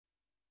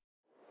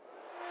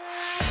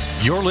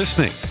You're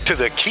listening to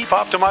the Keep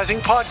Optimizing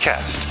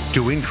podcast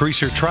to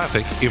increase your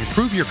traffic,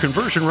 improve your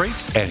conversion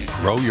rates, and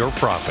grow your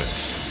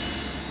profits.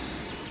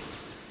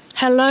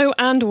 Hello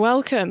and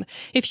welcome.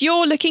 If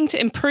you're looking to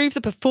improve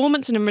the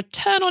performance and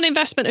return on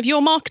investment of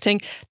your marketing,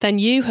 then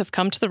you have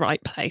come to the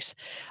right place.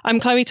 I'm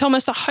Chloe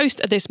Thomas, the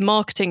host of this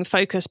marketing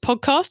focused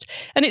podcast,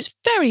 and it's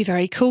very,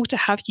 very cool to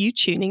have you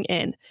tuning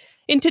in.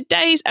 In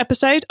today's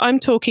episode, I'm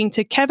talking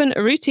to Kevin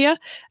Urrutia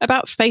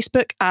about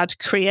Facebook Ad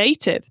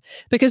Creative,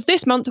 because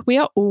this month we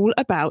are all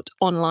about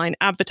online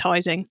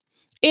advertising.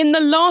 In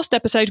the last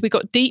episode, we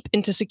got deep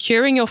into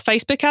securing your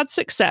Facebook ad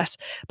success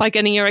by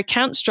getting your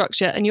account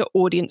structure and your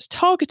audience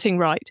targeting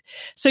right.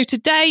 So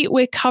today,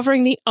 we're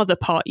covering the other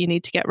part you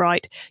need to get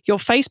right, your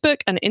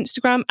Facebook and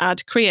Instagram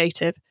ad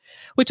creative.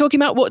 We're talking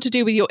about what to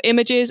do with your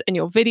images and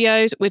your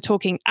videos, we're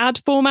talking ad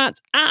formats,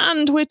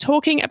 and we're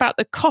talking about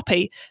the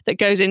copy that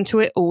goes into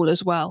it all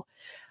as well.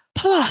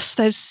 Plus,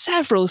 there's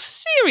several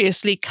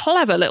seriously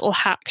clever little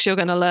hacks you're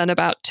going to learn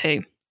about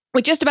too.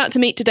 We're just about to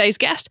meet today's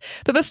guest,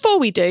 but before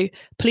we do,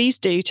 please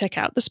do check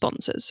out the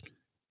sponsors.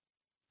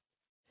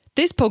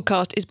 This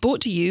podcast is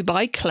brought to you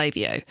by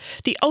Klaviyo,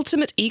 the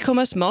ultimate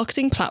e-commerce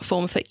marketing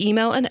platform for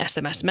email and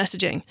SMS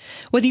messaging.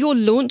 Whether you're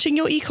launching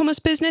your e-commerce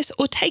business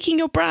or taking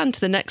your brand to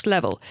the next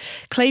level,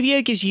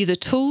 Klaviyo gives you the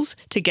tools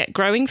to get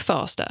growing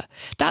faster.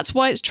 That's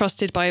why it's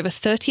trusted by over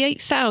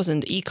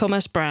 38,000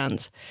 e-commerce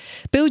brands.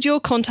 Build your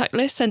contact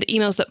lists and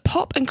emails that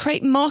pop and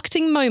create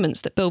marketing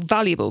moments that build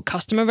valuable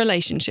customer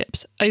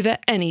relationships over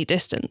any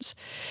distance.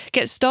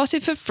 Get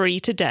started for free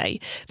today.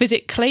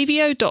 Visit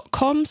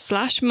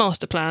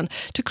klaviyo.com/masterplan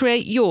to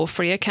create your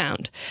free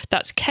account.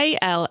 That's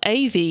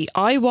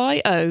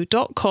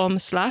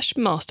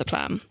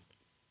klaviyo.com/masterplan.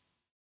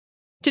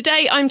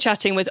 Today, I'm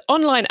chatting with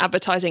online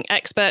advertising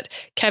expert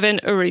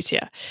Kevin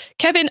Urrutia.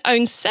 Kevin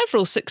owns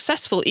several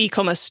successful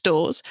e-commerce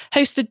stores,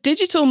 hosts the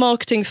Digital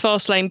Marketing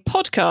Fastlane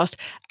podcast,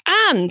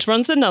 and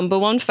runs the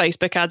 #1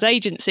 Facebook ads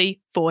agency,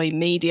 Voy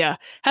Media.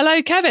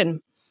 Hello,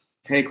 Kevin.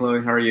 Hey,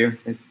 Chloe. How are you?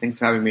 Thanks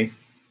for having me.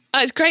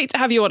 It's great to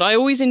have you on. I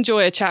always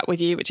enjoy a chat with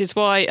you, which is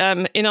why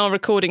in our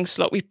recording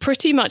slot, we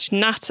pretty much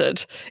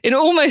nattered in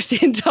almost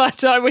the entire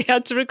time we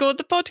had to record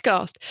the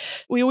podcast.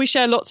 We always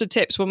share lots of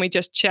tips when we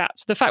just chat.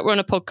 So the fact we're on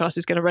a podcast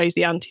is going to raise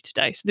the ante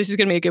today. So this is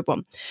going to be a good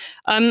one.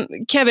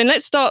 Kevin,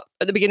 let's start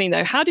at the beginning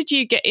though. How did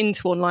you get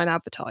into online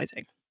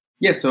advertising?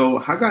 Yeah, so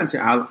how I got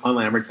into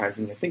online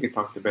advertising, I think I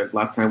talked about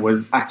last time,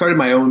 was I started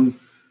my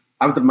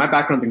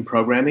background's in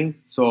programming,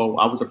 so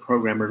I was a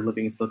programmer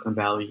living in Silicon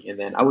Valley, and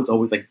then I was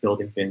always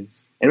building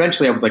things. And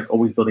eventually, I was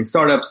always building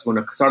startups, going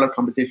to startup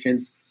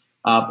competitions,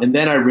 and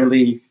then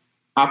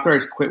after I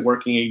quit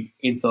working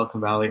in Silicon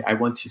Valley, I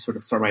went to sort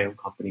of start my own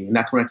company, and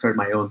that's when I started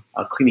my own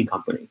cleaning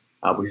company,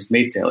 which is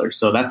Maid Sailor.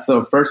 So that's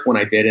the first one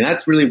I did, and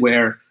that's really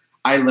where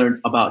I learned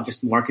about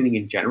just marketing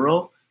in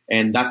general,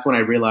 and that's when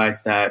I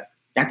realized that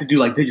I had to do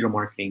digital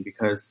marketing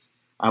because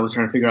I was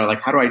trying to figure out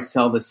how do I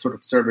sell this sort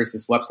of service,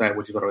 this website,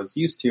 which is what I was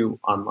used to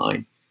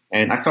online.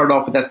 And I started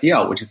off with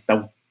SEO, which is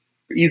the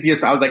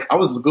easiest. I was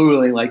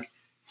Googling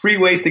free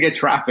ways to get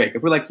traffic.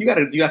 If we're you got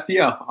to do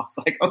SEO. I was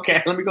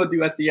okay, let me go do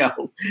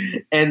SEO.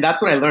 And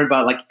that's when I learned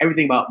about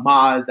everything about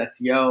Moz,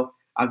 SEO.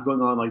 I was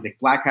going on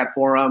Black Hat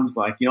forums,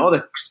 all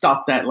the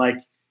stuff that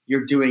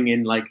you're doing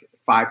in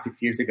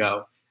 5-6 years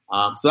ago.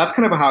 So that's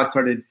kind of how I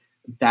started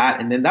that.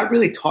 And then that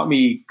really taught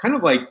me kind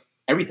of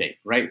everything,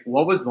 right?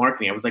 What was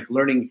marketing? I was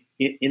learning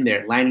in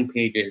there, landing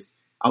pages.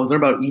 I was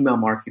learning about email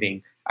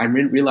marketing. I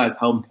didn't realize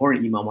how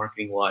important email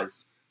marketing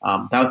was.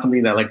 That was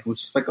something that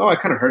was just oh, I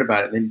kind of heard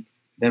about it. And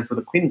then for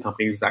the cleaning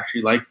company, it was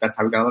actually that's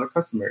how we got a lot of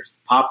customers.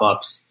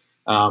 Pop-ups.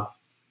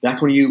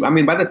 That's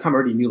when by that time I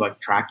already knew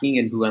tracking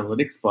and Google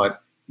Analytics,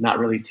 but not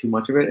really too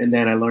much of it. And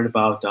then I learned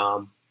about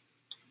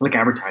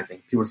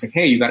advertising. People were saying,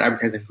 hey, you got to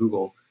advertise in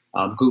Google.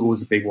 Google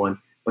was a big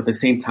one. But at the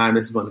same time,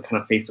 this is when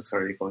kind of Facebook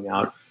started going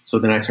out. So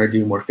then I started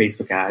doing more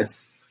Facebook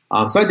ads.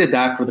 So I did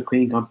that for the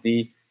cleaning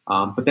company.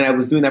 But then I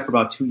was doing that for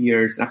about 2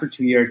 years. And after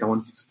 2 years, I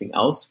wanted to do something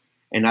else.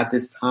 And at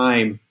this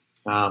time,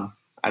 I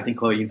think,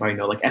 Chloe, you probably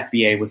know,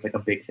 FBA was a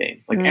big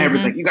thing.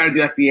 Everyone's you got to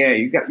do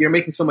FBA. You're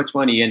making so much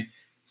money. And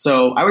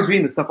so I was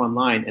reading this stuff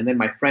online. And then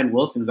my friend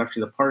Wilson, who's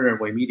actually the partner of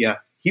Voy Media,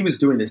 he was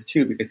doing this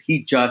too because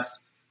he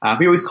just,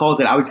 he always calls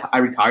it, I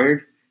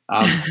retired.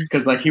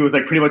 Because he was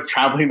pretty much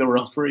traveling the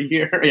world for a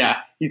year.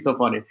 Yeah, he's so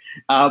funny.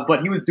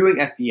 But he was doing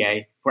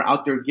FBA for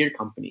Outdoor Gear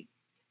Company,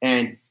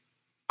 and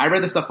I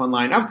read this stuff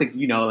online. I was when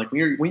you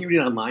read it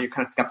online, you're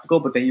kind of skeptical,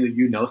 but then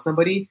you know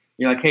somebody,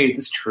 you're hey, is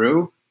this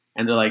true?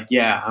 And they're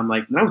yeah. I'm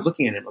and I was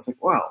looking at him. I was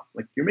wow,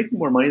 you're making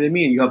more money than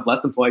me, and you have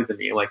less employees than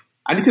me. I'm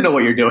I need to know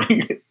what you're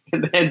doing.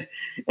 and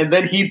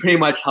then he pretty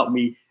much helped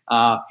me.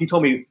 He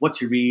told me what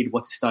to read,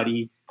 what to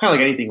study, kind of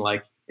anything.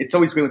 It's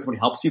always great when somebody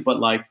helps you, but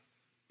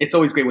it's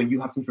always great when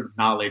you have some sort of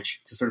knowledge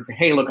to sort of say,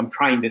 hey, look, I'm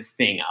trying this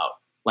thing out.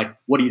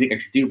 What do you think I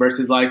should do?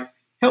 Versus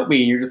help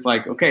me. And you're just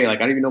okay, I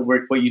don't even know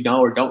what you know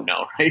or don't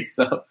know, right?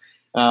 So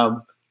I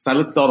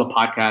listened to all the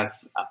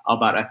podcasts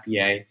about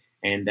FBA,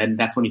 and then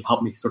that's when he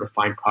helped me sort of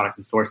find products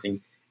and sourcing.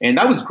 And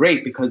that was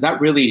great because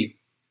that really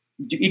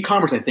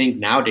e-commerce, I think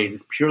nowadays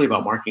is purely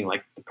about marketing.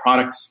 Like the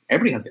products,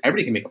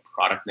 everybody can make a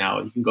product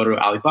now. You can go to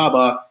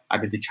Alibaba.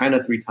 I've been to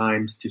China 3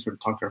 times to sort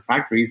of talk to our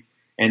factories.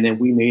 And then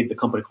we made the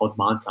company called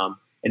Montum.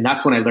 And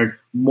that's when I learned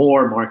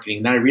more marketing.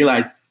 And then I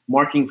realized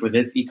marketing for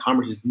this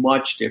e-commerce is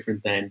much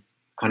different than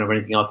kind of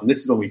anything else. And this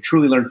is when we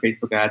truly learned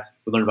Facebook ads.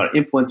 We learned about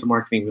influencer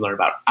marketing. We learned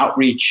about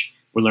outreach.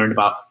 We learned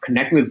about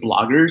connecting with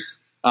bloggers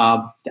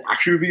to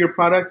actually review your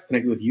product,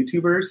 connecting with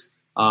YouTubers.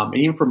 And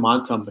even for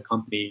Montum, the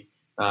company,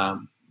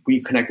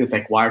 we connected with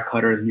like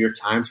Wirecutter and New York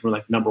Times. We're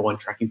like #1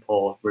 trekking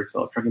poll,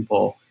 virtual trekking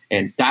poll.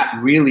 And that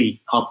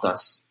really helped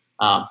us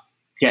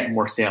get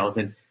more sales.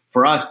 And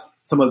for us,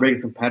 some of the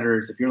biggest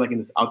competitors, if you're like in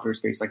this outdoor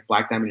space, like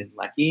Black Diamond and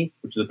Lecky,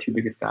 which are the 2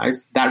 biggest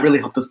guys, that really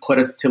helped us put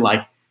us to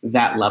like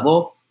that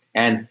level.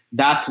 And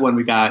that's when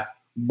we got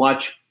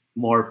much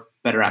more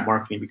better at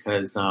marketing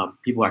because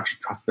people actually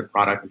trust the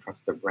product and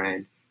trust the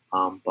brand.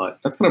 But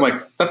that's kind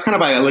of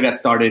how I look at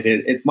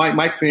started.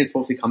 My experience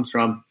mostly comes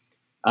from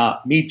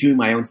me doing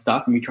my own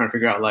stuff and me trying to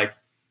figure out like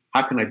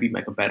how can I beat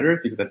my competitors,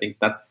 because I think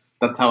that's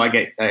how I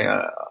get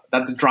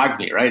that drives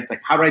me, right? It's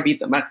like, how do I beat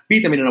them?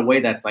 Beat them in a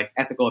way that's like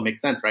ethical and makes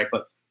sense, right?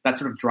 But that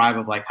sort of drive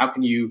of like, how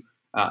can you?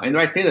 And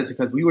I say this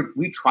because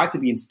we tried to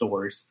be in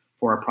stores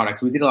for our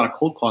products. We did a lot of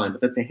cold calling,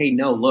 but they'd say, hey,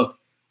 no, look,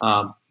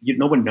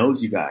 no one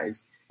knows you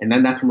guys. And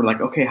then that's when we're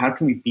like, okay, how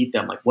can we beat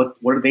them? Like, what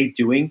are they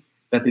doing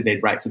that they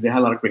did right? So they had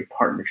a lot of great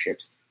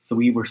partnerships. So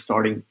we were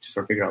starting to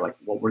sort of figure out like,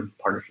 what were the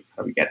partnerships?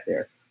 How do we get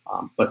there?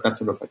 But that's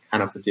sort of like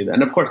kind of to do that.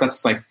 And of course, that's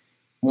just like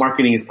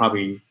marketing is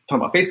probably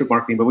talking about Facebook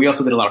marketing, but we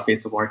also did a lot of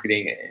Facebook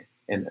marketing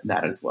and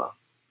that as well.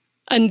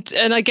 And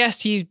I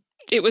guess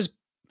it was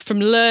from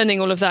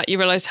learning all of that, you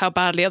realized how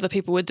badly other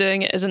people were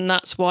doing it, and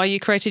that's why you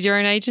created your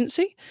own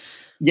agency?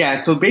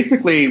 Yeah. So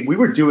basically, we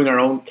were doing our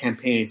own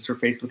campaigns for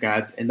Facebook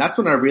ads, and that's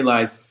when I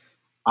realized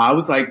I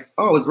was like,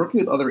 I was working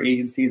with other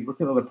agencies,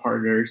 working with other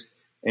partners,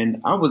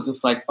 and I was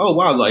just like, oh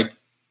wow, like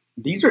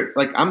these are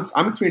like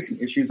I'm experiencing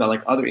issues that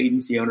like other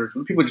agency owners,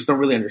 people just don't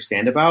really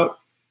understand about.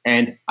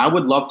 And I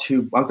would love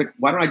to. I was like,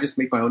 why don't I just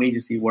make my own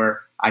agency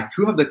where I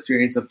truly have the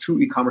experience of true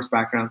e-commerce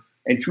background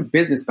and true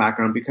business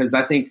background? Because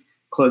I think,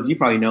 Close, you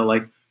probably know,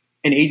 like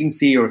an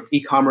agency or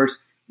e-commerce,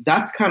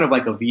 that's kind of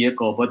like a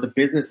vehicle, but the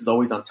business is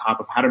always on top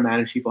of how to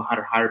manage people, how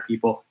to hire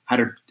people,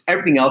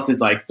 everything else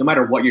is like, no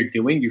matter what you're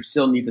doing, you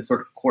still need this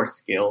sort of core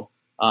skill.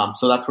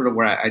 So that's sort of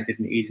where I did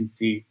an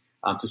agency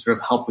to sort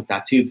of help with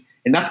that too.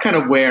 And that's kind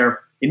of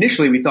where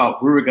initially we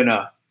thought we were going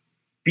to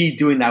be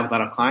doing that with a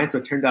lot of clients. So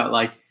it turned out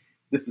like,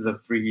 this is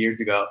 3 years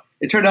ago.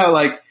 It turned out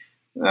like,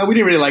 we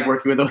didn't really like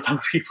working with those type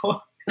of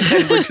people.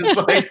 Which is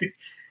like,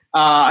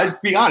 I'm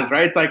just being honest,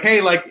 right? It's like,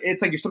 hey, like,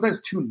 it's like you're sometimes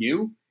too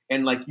new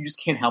and like, you just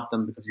can't help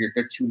them because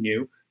they're too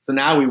new. So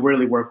now we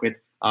really work with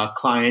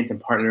clients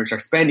and partners that are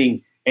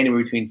spending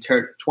anywhere between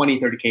 20,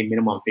 30K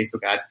minimum on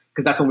Facebook ads,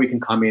 because that's when we can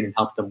come in and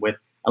help them with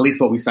at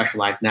least what we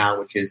specialize now,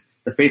 which is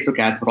the Facebook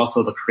ads, but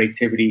also the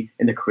creativity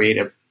and the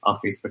creatives of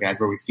Facebook ads,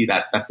 where we see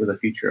that that's where the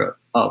future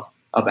of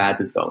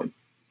ads is going.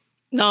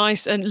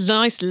 Nice, and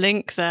nice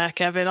link there,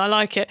 Kevin. I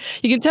like it.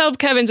 You can tell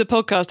Kevin's a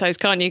podcast host,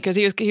 can't you? Because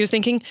he was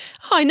thinking,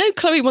 I know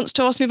Chloe wants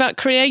to ask me about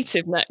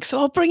creative next, so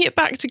I'll bring it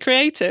back to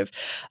creative.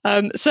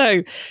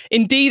 So,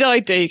 indeed I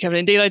do, Kevin.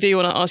 Indeed I do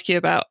want to ask you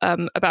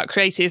about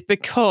creative,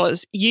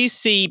 because you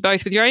see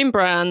both with your own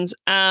brands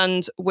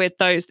and with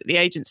those that the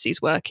agency's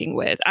working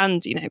with,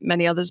 and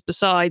many others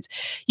besides.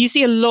 You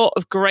see a lot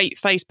of great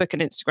Facebook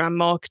and Instagram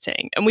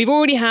marketing, and we've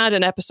already had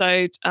an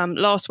episode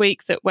last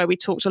week where we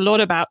talked a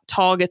lot about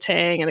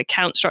targeting and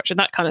account structure,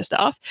 that kind of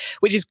stuff,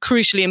 which is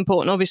crucially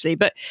important, obviously.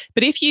 But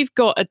if you've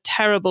got a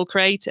terrible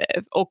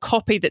creative or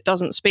copy that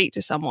doesn't speak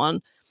to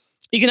someone,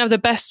 you can have the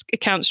best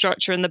account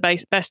structure and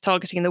the best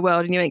targeting in the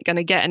world, and you ain't going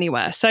to get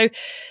anywhere. So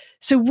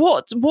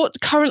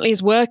what currently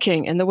is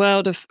working in the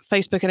world of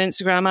Facebook and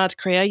Instagram ad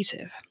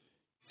creative?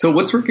 So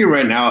what's working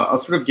right now,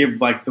 I'll sort of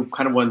give like the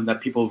kind of one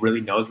that people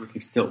really know is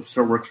working still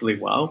works really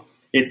well.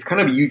 It's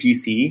kind of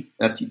UGC,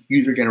 that's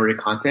user generated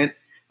content.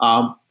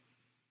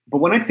 But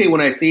when I say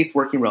it's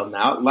working well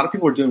now, a lot of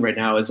people are doing right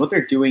now is what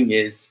they're doing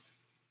is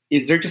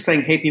they're just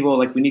saying, hey, people,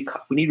 like we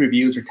need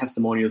reviews or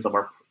testimonials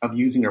of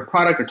using our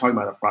product or talking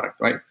about our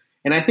product, right?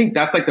 And I think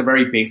that's like the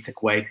very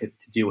basic way to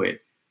do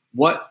it.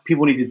 What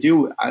people need to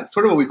do,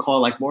 sort of what we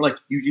call like more like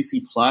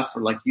UGC plus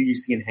or like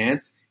UGC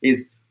enhanced,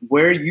 is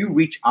where you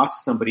reach out to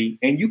somebody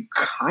and you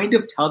kind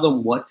of tell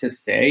them what to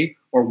say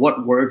or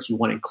what words you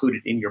want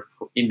included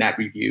in that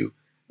review.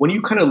 When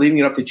you kind of leaving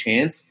it up to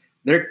chance,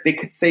 they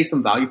could say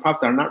some value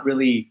props that are not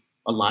really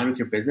aligned with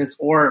your business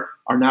or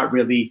are not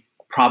really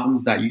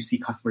problems that you see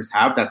customers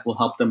have that will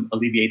help them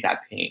alleviate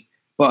that pain.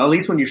 But at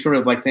least when you're sort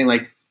of like saying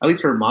like, at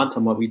least for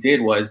Montum, what we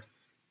did was,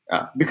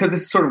 because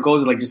this sort of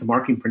goes like just a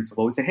marketing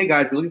principle, we said, hey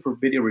guys, we're looking for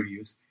video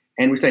reviews.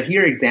 And we said,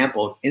 here are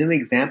examples. And in the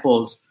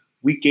examples,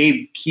 we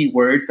gave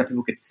keywords that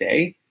people could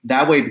say.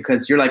 That way,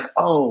 because you're like,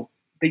 oh,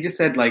 they just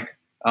said like,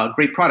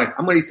 great product.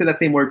 I'm going to say that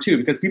same word too,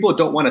 because people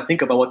don't want to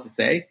think about what to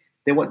say.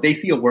 They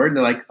see a word and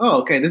they're like,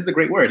 oh, okay, this is a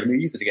great word. And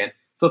they use it again.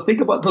 So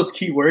think about those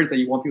keywords that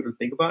you want people to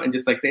think about and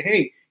just like say,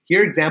 hey, here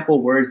are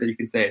example words that you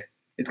can say.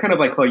 It's kind of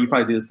like, Chloe, you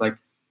probably do this. Like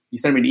you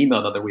sent me an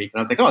email the other week, and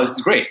I was like, oh, this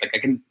is great.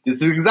 Like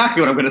this is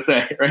exactly what I'm going to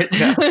say, right?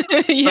 Yeah.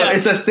 Yeah. So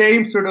it's the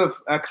same sort of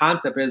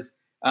concept as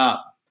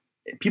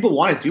people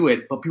want to do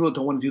it, but people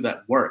don't want to do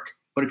that work.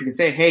 But if you can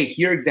say, hey,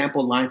 here are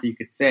example lines that you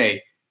could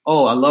say,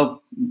 oh, I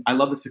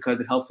love this because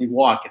it helps me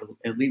walk.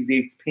 It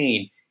alleviates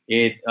pain.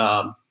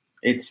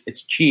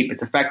 It's cheap.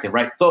 It's effective,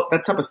 right? So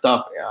that type of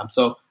stuff.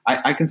 So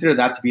I consider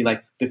that to be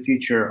like the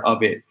future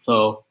of it.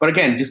 So, but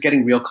again, just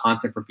getting real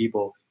content from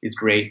people is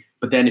great.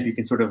 But then if you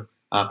can sort of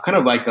kind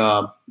of like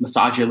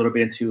massage it a little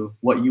bit into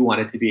what you want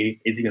it to be,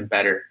 is even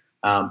better.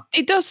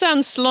 It does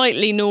sound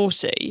slightly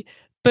naughty,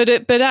 but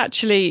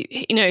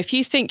actually, you know, if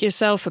you think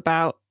yourself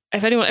about,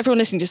 if everyone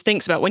listening just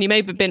thinks about when you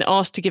may have been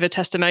asked to give a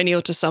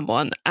testimonial to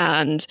someone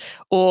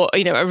or,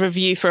 you know, a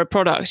review for a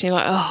product, and you're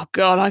like, oh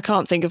God, I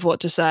can't think of what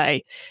to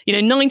say. You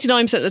know,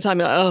 99% of the time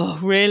you're like, oh,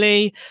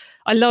 really?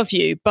 I love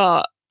you,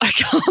 but I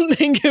can't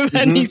think of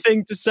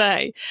anything to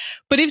say.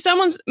 But if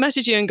someone's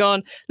messaged you and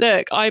gone,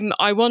 look,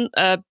 I want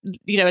a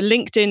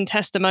LinkedIn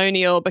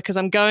testimonial because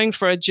I'm going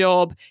for a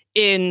job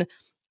in,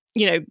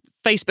 you know,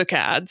 Facebook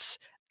ads,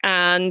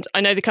 and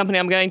I know the company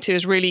I'm going to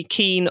is really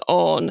keen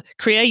on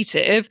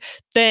creative,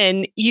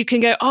 then you can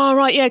go, oh,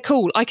 right, yeah,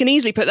 cool. I can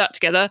easily put that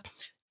together.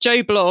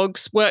 Joe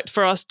Bloggs worked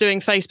for us doing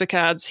Facebook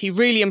ads. He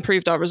really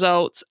improved our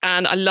results,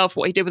 and I love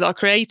what he did with our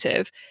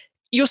creative.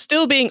 You're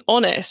still being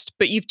honest,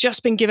 but you've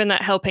just been given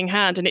that helping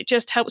hand, and it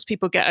just helps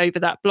people get over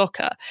that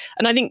blocker.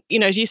 And I think, you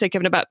know, as you said,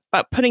 Kevin, about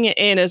putting it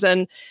in as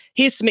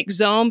here's some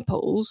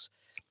examples,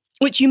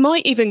 which you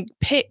might even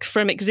pick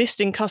from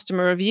existing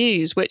customer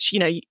reviews, which, you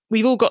know,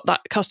 we've all got that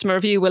customer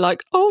review. We're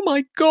like, oh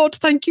my God,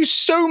 thank you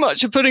so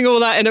much for putting all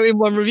that in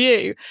one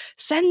review.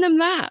 Send them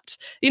that.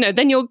 You know,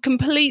 then you're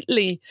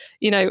completely,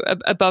 you know,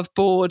 above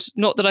board.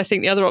 Not that I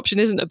think the other option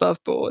isn't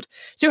above board.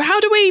 So how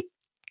do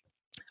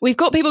we've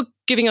got people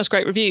giving us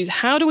great reviews.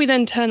 How do we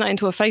then turn that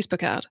into a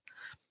Facebook ad?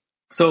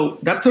 So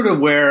that's sort of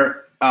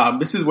where,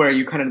 this is where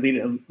you kind of need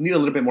a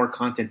little bit more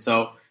content.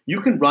 So you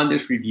can run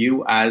this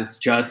review as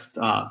just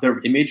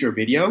their image or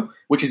video,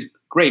 which is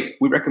great.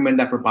 We recommend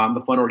that for bottom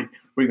of the funnel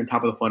or even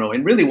top of the funnel.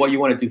 And really what you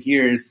want to do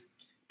here is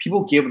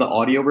people give the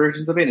audio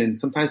versions of it. And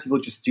sometimes people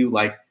just do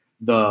like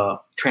the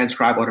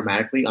transcribe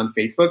automatically on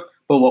Facebook.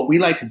 But what we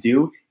like to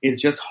do is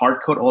just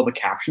hard code all the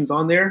captions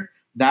on there.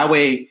 That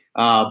way,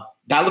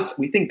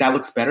 we think that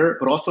looks better,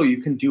 but also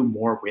you can do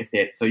more with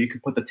it. So you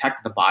can put the text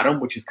at the bottom,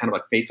 which is kind of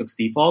like Facebook's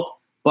default.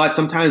 But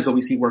sometimes what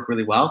we see work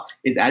really well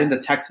is adding the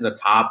text to the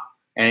top.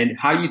 And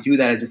how you do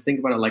that is just think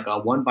about it like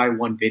a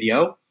 1x1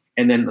 video.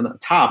 And then on the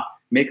top,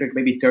 make like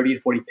maybe 30 to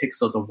 40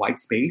 pixels of white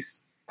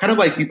space. Kind of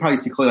like you probably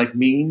see like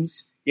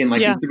memes in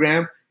like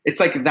Instagram. It's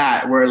like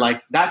that, where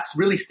like that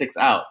really sticks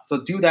out.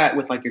 So do that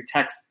with like your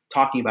text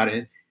talking about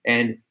it.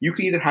 And you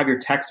can either have your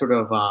text sort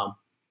of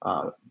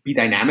be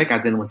dynamic,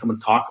 as in when someone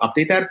talks,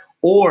 update that.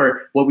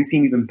 Or what we've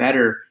seen even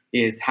better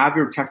is have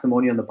your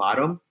testimony on the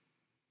bottom.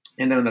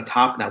 And then on the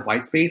top, in that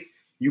white space,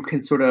 you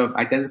can sort of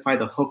identify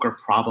the hook or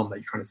problem that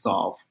you're trying to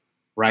solve.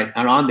 Right.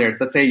 And on there,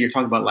 let's say you're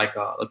talking about like,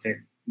 let's say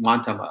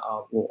Montum,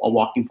 a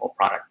walking pole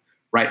product,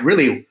 right?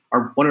 Really,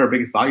 one of our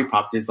biggest value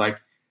props is like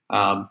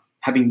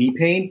having knee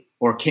pain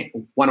or can't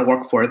want to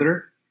work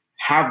further.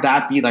 Have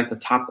that be like the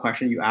top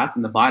question you ask.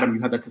 In the bottom,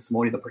 you have the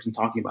testimony of the person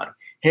talking about it.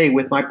 Hey,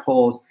 with my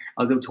poles,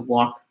 I was able to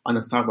walk on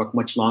the sidewalk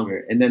much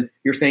longer. And then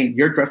you're saying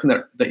you're addressing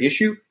the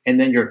issue, and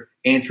then you're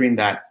answering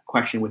that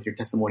question with your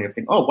testimony of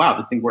saying, oh, wow,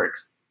 this thing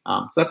works.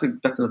 So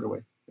that's another way.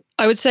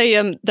 I would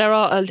say there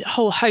are a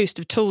whole host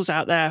of tools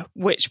out there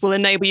which will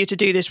enable you to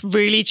do this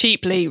really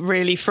cheaply,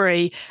 really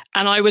free.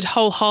 And I would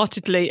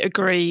wholeheartedly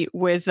agree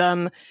with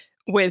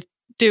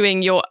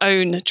doing your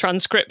own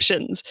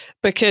transcriptions,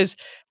 because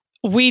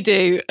we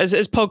do as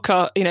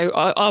podcast, you know,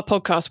 our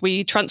podcast,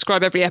 we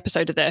transcribe every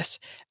episode of this,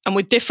 and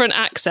with different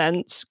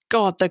accents.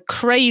 God, the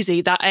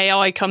crazy that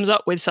AI comes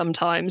up with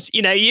sometimes.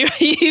 You know, you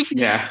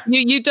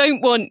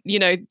don't want, you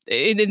know,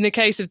 in the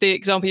case of the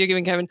example you're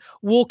giving, Kevin,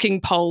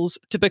 walking poles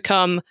to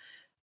become,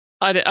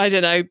 I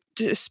don't know,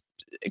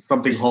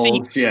 something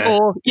holds,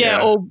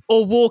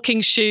 or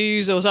walking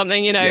shoes or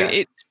something. You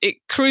know,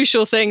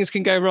 crucial things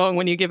can go wrong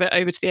when you give it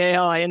over to the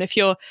AI. And if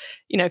you're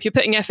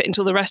putting effort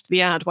into the rest of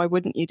the ad, why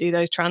wouldn't you do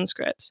those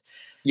transcripts?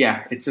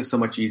 Yeah, it's just so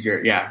much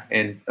easier. Yeah,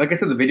 and like I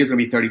said, the video is going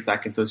to be 30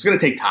 seconds, so it's going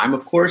to take time,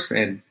 of course.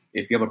 And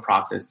if you have a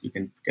process, you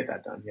can get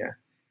that done. Yeah,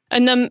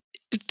 and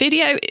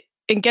video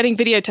and getting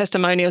video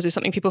testimonials is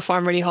something people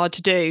find really hard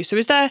to do. So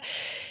is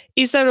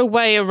there a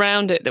way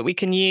around it that we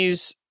can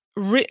use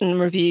written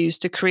reviews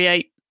to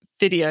create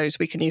videos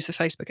we can use for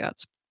Facebook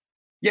ads?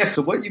 Yeah,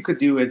 so what you could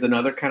do is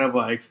another kind of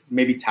like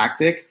maybe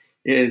tactic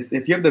is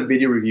if you have the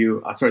video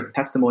review, the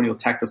testimonial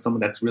text of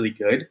someone that's really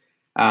good,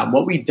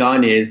 what we've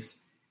done is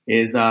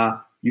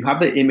you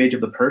have the image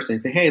of the person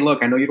and say, hey,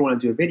 look, I know you don't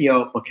want to do a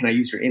video, but can I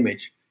use your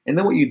image? And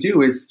then what you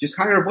do is just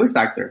hire a voice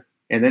actor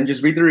and then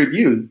just read the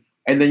review,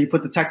 and then you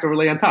put the text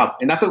overlay on top.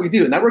 And that's what we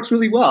do. And that works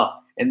really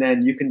well. And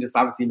then you can just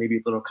obviously maybe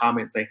a little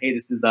comment say, hey,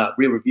 this is the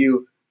real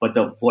review, but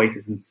the voice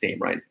isn't the same,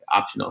 right?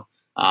 Optional.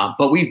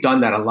 But we've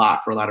done that a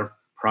lot for a lot of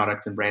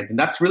products and brands. And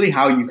that's really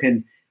how you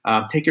can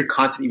take your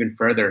content even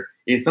further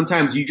is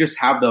sometimes you just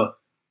have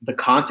the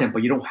content,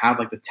 but you don't have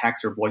like the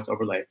text or voice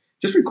overlay.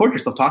 Just record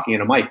yourself talking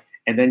in a mic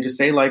and then just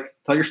say like,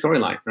 tell your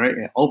storyline, right?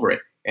 Over it.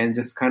 And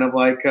just kind of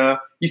like,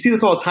 you see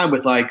this all the time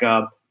with like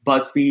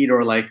BuzzFeed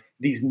or like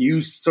these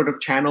news sort of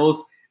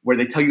channels where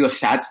they tell you a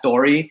sad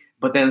story,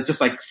 but then it's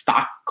just like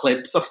stock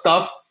clips of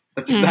stuff.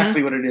 That's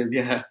exactly what it is.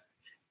 Yeah.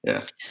 Yeah.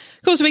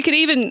 Of course, we could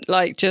even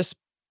like just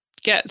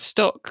get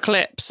stock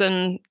clips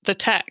and the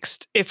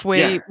text if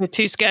we're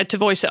too scared to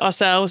voice it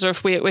ourselves, or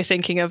if we're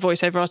thinking a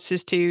voiceover artist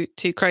is too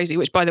crazy,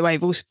 which by the way,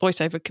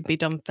 voiceover can be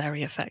done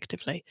very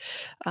effectively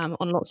on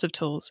lots of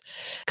tools.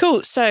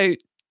 Cool. So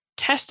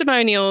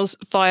testimonials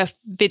via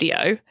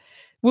video.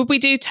 Would we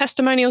do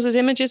testimonials as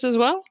images as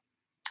well?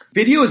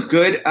 Video is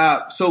good.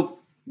 So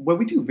when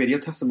we do video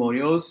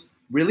testimonials,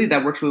 really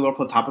that works really well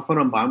for the top of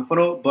funnel and bottom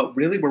funnel. But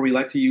really where we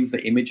like to use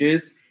the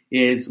images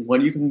is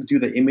when you can do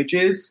the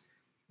images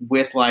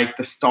with like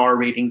the star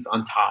ratings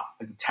on top,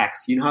 like the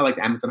text. You know how like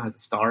Amazon has the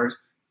stars?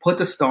 Put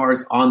the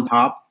stars on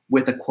top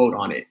with a quote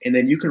on it. And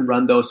then you can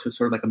run those to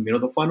sort of like a middle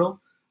of the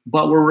funnel.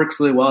 But what works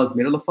really well is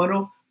middle of the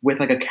funnel with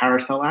like a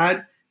carousel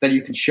ad that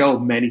you can show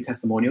many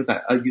testimonials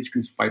that a user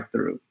can swipe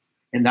through.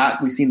 And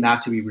that we've seen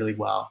that to be really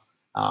well.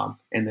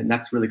 And then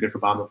that's really good for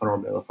bottom of the funnel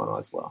and middle of the funnel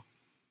as well.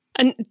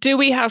 And do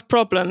we have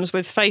problems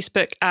with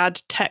Facebook ad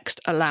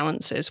text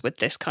allowances with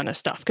this kind of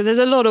stuff? Because there's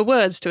a lot of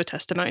words to a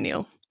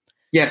testimonial.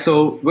 Yeah,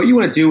 so what you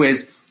want to do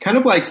is kind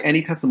of like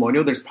any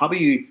testimonial, there's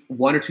probably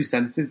one or two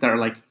sentences that are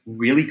like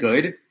really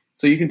good.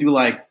 So you can do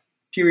like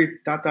period, ...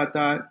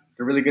 a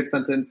really good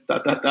sentence, ...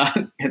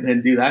 and then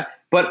do that.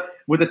 But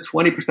with a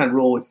 20%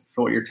 rule, which is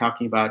what you're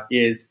talking about,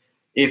 is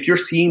if you're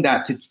seeing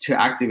that to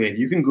activate,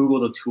 you can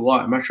Google the tool.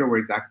 I'm not sure where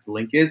exactly the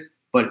link is,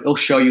 but it'll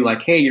show you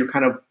like, hey, you're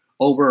kind of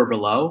over or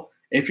below.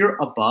 If you're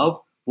above,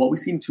 what we've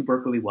seen to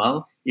work really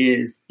well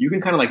is you can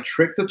kind of like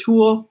trick the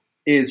tool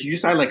is you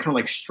just add like kind of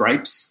like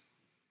stripes,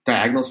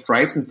 diagonal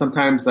stripes. And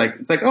sometimes like,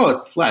 it's like, oh,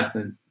 it's less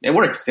and it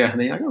works. Yeah. And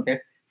then you're like, okay.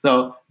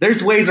 So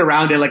there's ways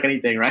around it like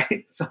anything,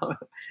 right? So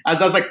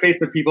as I was like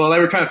Facebook people, they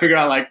were trying to figure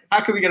out like,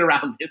 how can we get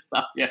around this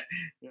stuff? Yeah.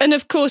 And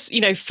of course,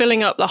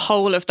 filling up the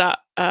whole of that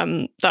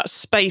that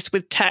space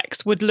with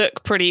text would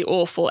look pretty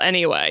awful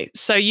anyway.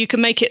 So you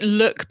can make it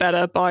look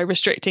better by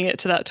restricting it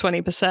to that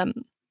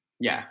 20%.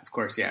 Yeah, of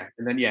course. Yeah.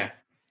 And then, yeah.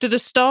 Do the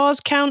stars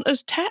count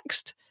as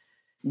text?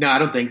 No, I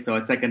don't think so.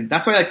 It's like, and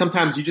that's why like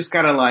sometimes you just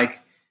got to like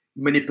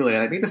manipulate it.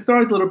 I think the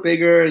star is a little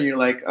bigger and you're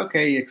like,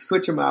 okay, you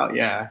switch them out.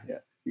 Yeah. Yeah.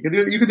 You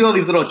can do all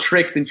these little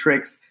tricks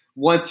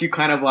once you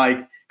kind of like,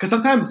 because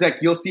sometimes like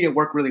you'll see it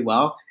work really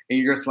well and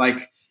you're just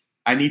like,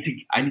 I need to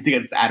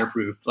get this ad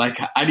approved. Like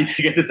I need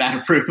to get this ad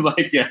approved.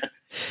 Like, yeah.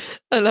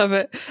 I love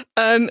it.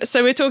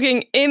 So we're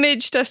talking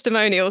image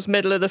testimonials,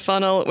 middle of the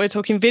funnel. We're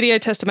talking video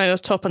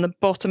testimonials, top and the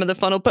bottom of the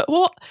funnel. But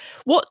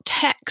what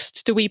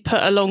text do we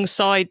put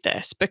alongside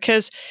this?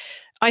 Because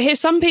I hear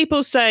some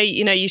people say,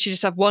 you should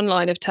just have one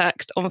line of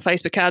text on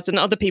Facebook ads, and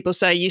other people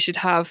say you should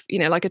have,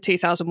 like a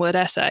 2,000 word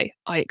essay.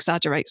 I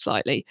exaggerate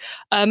slightly.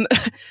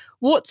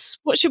 What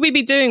should we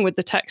be doing with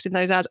the text in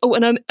those ads? Oh,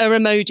 and are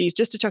emojis,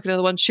 just to chuck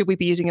another one, should we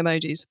be using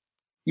emojis?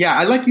 Yeah,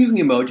 I like using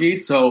emojis.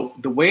 So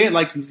the way I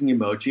like using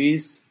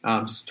emojis,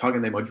 just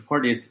talking the emoji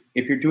part, is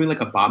if you're doing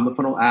like a bottom of the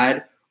funnel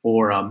ad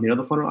or a middle of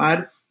the funnel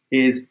ad,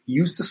 is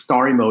use the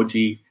star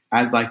emoji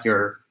as like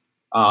your,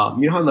 you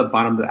know how on the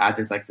bottom of the ad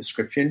is like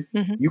description?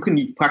 Mm-hmm. You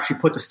can actually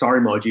put the star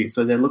emoji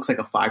so then it looks like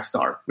a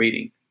 5-star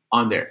rating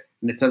on there.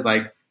 And it says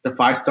like the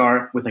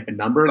 5-star with like a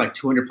number, like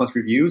 200 plus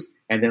reviews,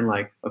 and then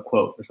like a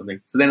quote or something.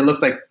 So then it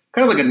looks like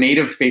kind of like a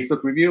native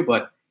Facebook review,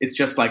 but it's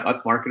just like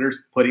us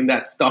marketers putting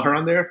that star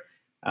on there.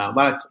 A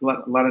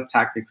lot of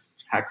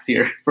hacks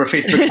here for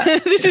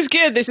Facebook. This is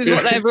good. This is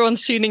what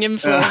everyone's tuning in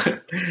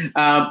for.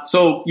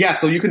 So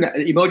you can,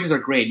 emojis are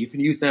great. You can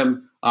use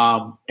them,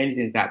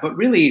 anything like that. But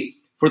really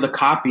for the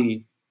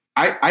copy,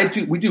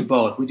 we do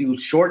both. We do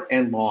short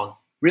and long.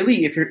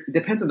 Really, it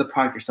depends on the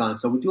product you're selling.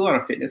 So we do a lot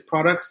of fitness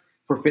products.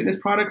 For fitness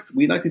products,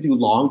 we like to do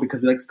long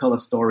because we like to tell a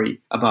story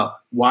about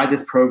why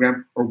this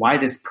program or why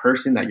this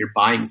person that you're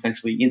buying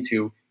essentially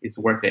into is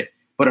worth it.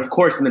 But of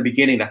course, in the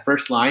beginning, that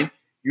first line,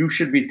 you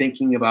should be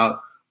thinking about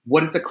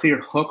what is the clear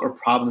hook or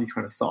problem you're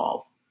trying to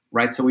solve,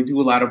 right? So we do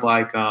a lot of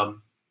like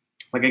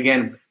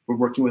again, we're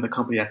working with a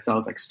company that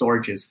sells like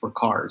storages for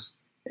cars.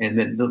 And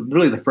then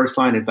literally the first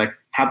line is like,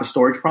 have a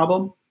storage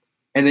problem.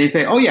 And then you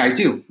say, oh yeah, I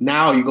do.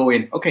 Now you go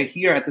in, okay,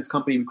 here at this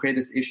company, we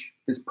created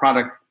this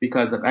product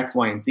because of X,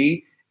 Y, and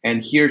Z.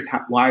 And here's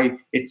why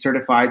it's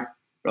certified.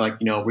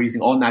 Like, we're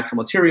using all natural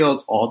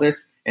materials, all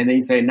this. And then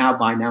you say, now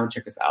buy now and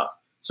check this out.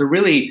 So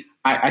really,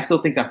 I still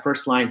think that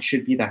first line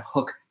should be that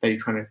hook that you're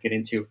trying to get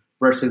into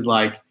versus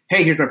like,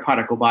 hey, here's my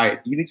product, go buy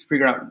it. You need to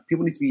figure out,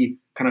 people need to be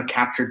kind of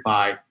captured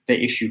by the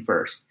issue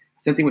first.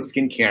 Same thing with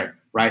skincare,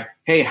 right?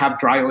 Hey, have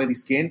dry, oily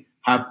skin,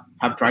 have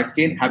dry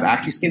skin, have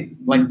ashy skin.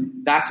 Like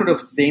that sort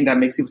of thing that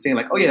makes people saying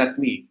like, oh yeah, that's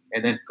me.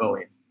 And then go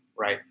in,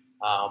 right?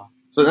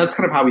 So that's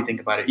kind of how we think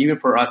about it. Even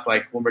for us,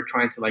 like when we're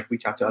trying to like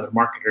reach out to other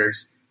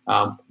marketers,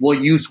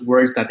 we'll use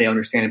words that they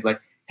understand and be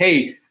like,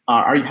 hey,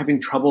 are you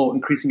having trouble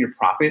increasing your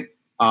profit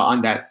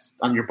on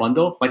your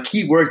bundle? Like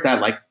keywords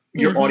that like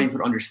your audience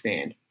would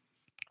understand.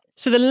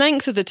 So the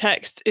length of the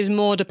text is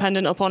more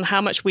dependent upon how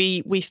much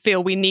we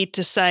feel we need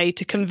to say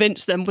to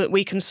convince them that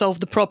we can solve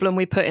the problem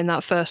we put in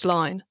that first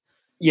line.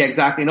 Yeah,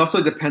 exactly. And also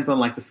it depends on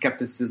like the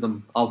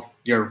skepticism of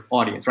your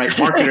audience, right?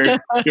 Marketers,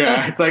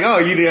 yeah, it's like, oh,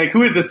 you like,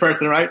 who is this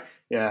person, right?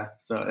 Yeah,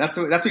 so that's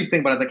what you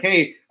think about. It's like,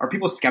 hey, are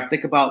people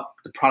skeptic about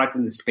the products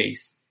in this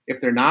space? If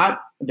they're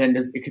not, then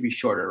it could be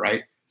shorter,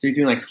 right? So you're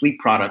doing like sleep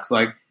products,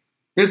 like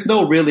there's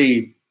no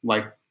really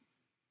like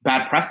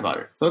bad press about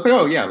it. So it's like,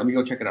 oh yeah, let me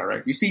go check it out,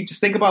 right? You see,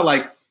 just think about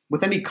like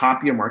with any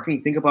copy or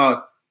marketing, think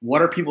about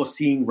what are people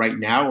seeing right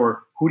now,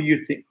 or what do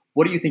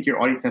you think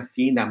your audience has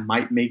seen that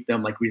might make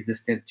them like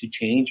resistant to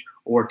change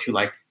or to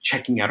like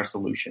checking out a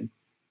solution?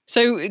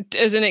 So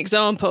as an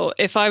example,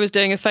 if I was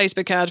doing a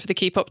Facebook ad for the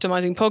Keep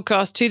Optimizing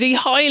podcast to the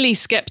highly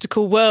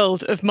skeptical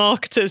world of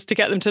marketers to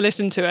get them to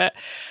listen to it,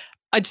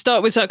 I'd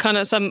start with I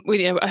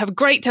have a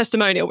great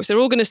testimonial, which they're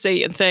all going to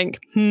see and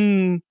think,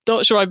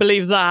 not sure I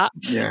believe that.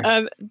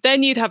 Yeah.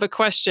 Then you'd have a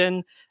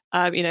question,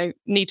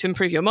 need to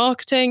improve your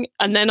marketing.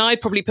 And then I'd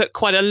probably put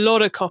quite a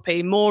lot of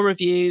copy, more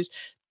reviews,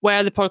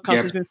 where the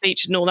podcast has been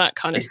featured and all that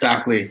kind of stuff.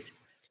 Exactly.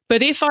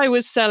 But if I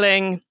was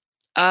selling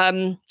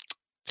some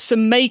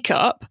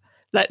makeup,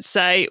 let's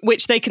say,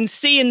 which they can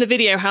see in the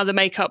video how the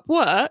makeup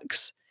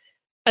works,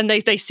 and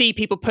they see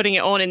people putting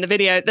it on in the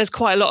video, there's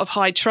quite a lot of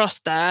high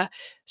trust there.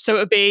 So it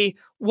would be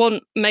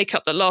want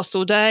makeup that lasts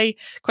all day, ?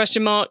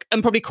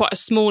 And probably quite a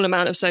small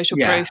amount of social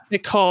proof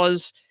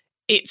because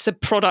it's a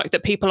product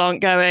that people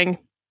aren't going,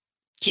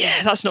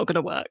 yeah, that's not going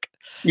to work.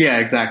 Yeah,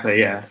 exactly.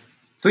 Yeah.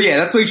 So yeah,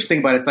 that's what you should think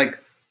about. It's like,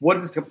 what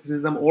is the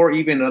skepticism? Or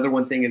even another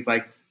one thing is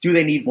like, do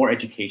they need more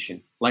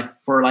education? Like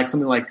for like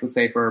something like, let's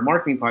say for a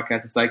marketing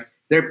podcast, it's like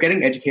they're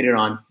getting educated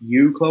on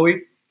you,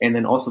 Chloe, and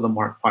then also the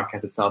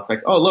podcast itself. It's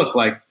like, oh, look,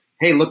 like,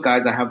 hey, look,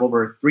 guys, I have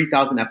over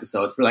 3,000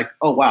 episodes. We're like,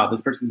 oh, wow,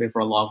 this person's been for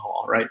a long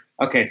haul, right?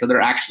 Okay, so they're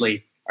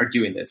actually are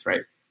doing this,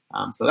 right?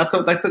 So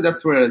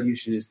that's where you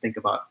should just think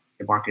about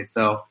the market.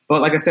 So,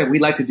 but like I said, we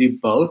like to do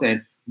both,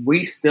 and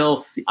we still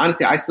see,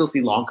 honestly, I still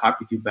see long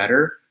copy do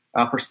better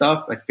for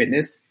stuff like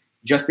fitness,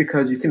 just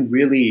because you can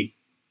really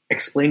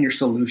explain your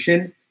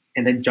solution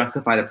and then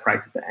justify the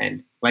price at the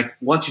end. Like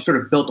once you sort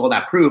of built all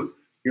that proof,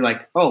 you're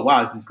like, oh,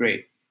 wow, this is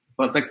great.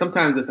 But like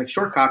sometimes it's like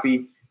short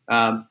copy.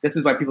 This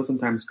is why people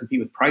sometimes compete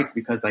with price,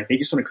 because like they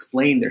just don't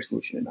explain their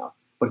solution enough.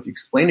 But if you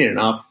explain it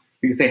enough,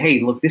 you can say, hey,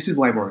 look, this is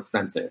why we're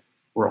expensive.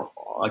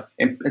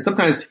 And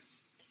sometimes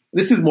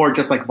this is more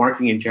just like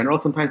marketing in general.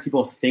 Sometimes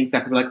people think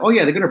that people are like, oh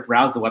yeah, they're going to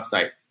browse the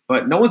website,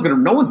 but no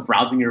one's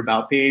browsing your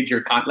about page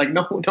or like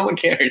no one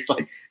cares.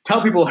 Like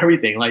tell people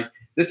everything. Like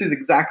this is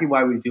exactly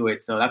why we do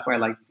it. So that's why I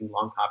like using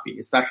long copy,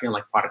 especially on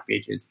like product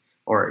pages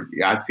or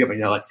as people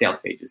like sales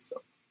pages.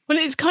 So. Well,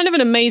 it's kind of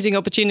an amazing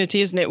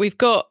opportunity, isn't it? We've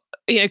got,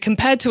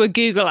 compared to a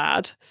Google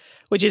ad,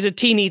 which is a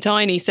teeny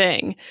tiny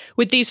thing,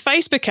 with these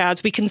Facebook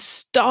ads, we can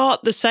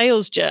start the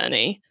sales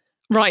journey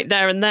right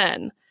there and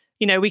then.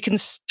 We can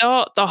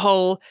start the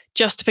whole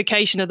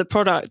justification of the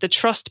product, the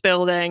trust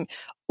building,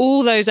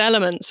 all those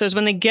elements. So as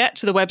when they get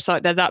to the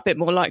website, they're that bit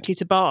more likely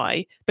to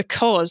buy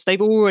because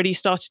they've already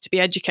started to be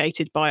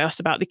educated by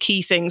us about the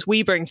key things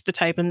we bring to the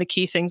table and the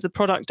key things the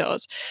product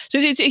does. So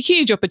it's a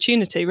huge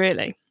opportunity,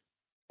 really.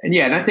 And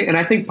yeah, and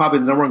I think probably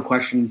the number one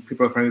question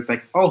people are probably is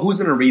like, oh, who's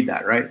going to read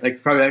that, right?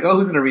 Like probably like, oh,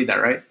 who's going to read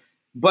that, right?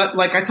 But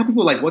like I tell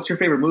people like, what's your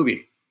favorite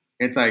movie?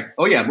 And it's like,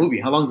 oh yeah, movie.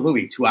 How long is the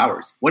movie? 2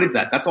 hours. What is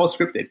that? That's all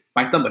scripted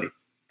by somebody.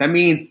 That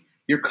means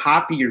your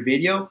copy, your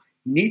video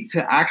needs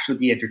to actually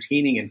be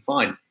entertaining and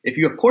fun. If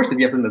you have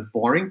something that's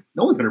boring,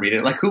 no one's going to read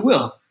it. Like who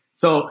will?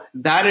 So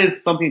that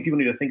is something people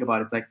need to think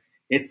about. It's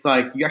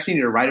like you actually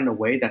need to write in a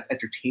way that's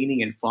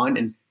entertaining and fun,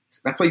 and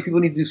that's why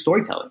people need to do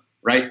storytelling,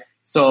 right?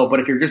 So, but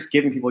if you're just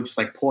giving people just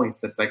like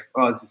points, that's like,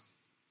 oh,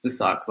 this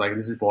sucks. Like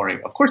this is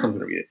boring. Of course, I'm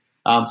going to read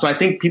it. So I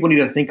think people need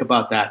to think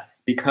about that,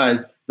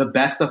 because the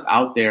best stuff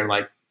out there,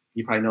 like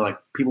you probably know, like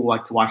people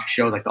like to watch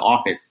shows like The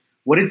Office.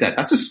 What is that?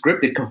 That's a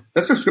scripted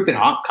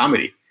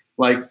comedy.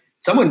 Like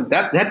someone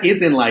that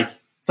isn't like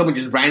someone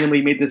just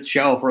randomly made this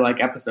show for like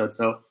episodes.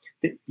 So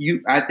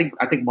I think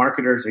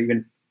marketers or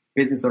even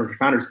business owners or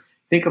founders,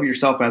 think of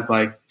yourself as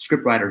like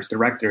script writers,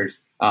 directors,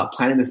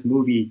 planning this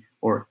movie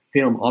or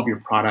film of your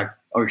product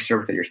or your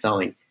service that you're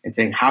selling, and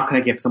saying, how can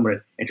I get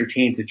someone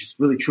entertained to just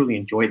really truly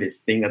enjoy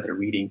this thing that they're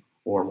reading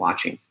or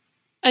watching?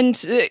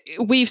 And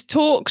we've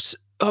talked,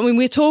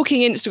 we're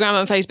talking Instagram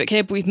and Facebook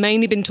here, but we've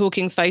mainly been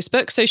talking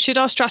Facebook. So should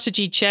our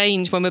strategy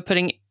change when we're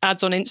putting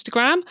ads on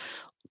Instagram?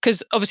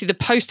 Because obviously the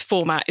post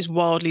format is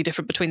wildly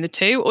different between the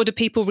two, or do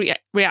people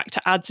react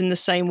to ads in the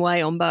same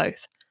way on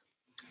both?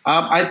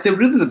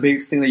 The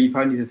biggest thing that you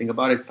probably need to think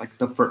about is like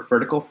the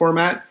vertical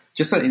format.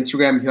 Just on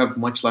Instagram, you have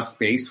much less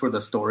space for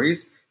the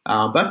stories.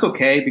 But that's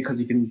okay, because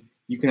you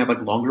can have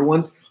like longer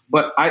ones.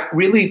 But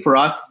for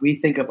us, we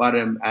think about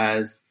them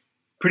as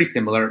pretty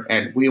similar,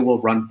 and we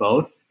will run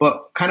both.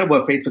 But kind of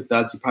what Facebook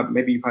does, you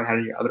probably had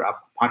in your other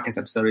podcast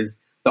episode, is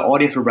the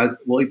audience will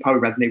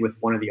probably resonate with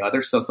one or the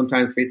other. So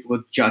sometimes Facebook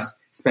will just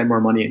spend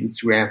more money on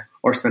Instagram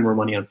or spend more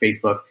money on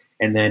Facebook,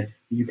 and then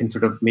you can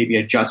sort of maybe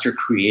adjust your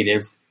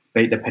creatives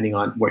depending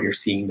on what you're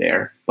seeing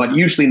there. But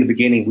usually in the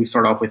beginning, we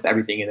start off with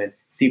everything and then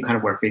see kind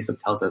of where Facebook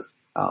tells us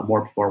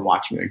more people are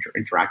watching or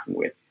interacting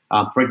with.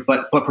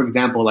 But for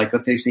example, like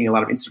let's say you're seeing a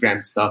lot of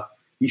Instagram stuff,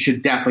 you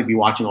should definitely be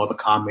watching all the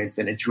comments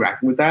and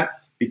interacting with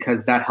that,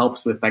 because that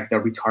helps with like the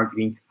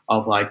retargeting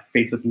of like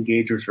Facebook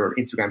engagers or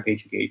Instagram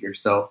page engagers.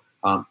 So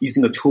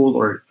using a tool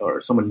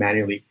or someone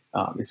manually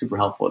is super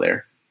helpful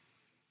there.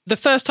 The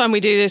first time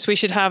we do this, we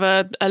should have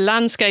a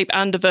landscape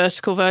and a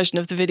vertical version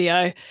of the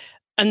video.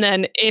 And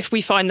then if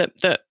we find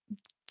that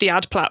the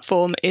ad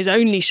platform is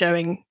only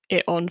showing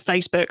it on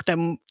Facebook,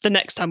 then the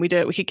next time we do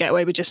it, we could get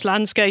away with just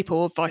landscape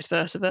or vice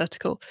versa,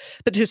 vertical.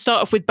 But to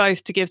start off with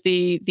both to give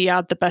the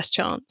ad the best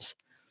chance.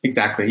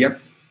 Exactly. Yep.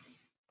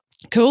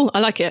 Cool. I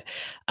like it.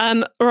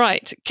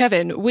 Right,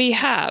 Kevin, we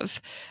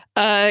have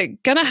going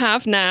to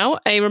have now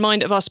a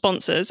reminder of our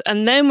sponsors,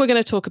 and then we're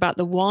going to talk about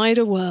the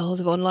wider world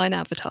of online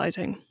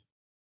advertising.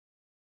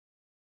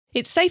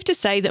 It's safe to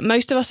say that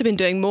most of us have been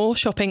doing more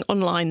shopping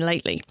online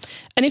lately.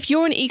 And if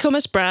you're an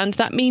e-commerce brand,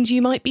 that means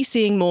you might be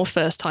seeing more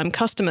first-time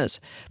customers.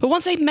 But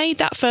once they've made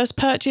that first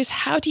purchase,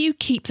 how do you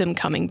keep them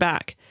coming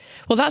back?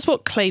 Well, that's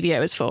what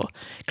Klaviyo is for.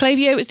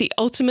 Klaviyo is the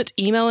ultimate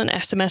email and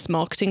SMS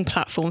marketing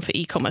platform for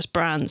e-commerce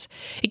brands.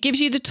 It gives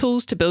you the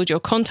tools to build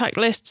your contact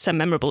list, send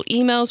memorable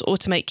emails,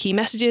 automate key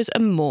messages,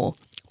 and more.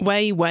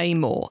 Way, way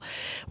more.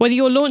 Whether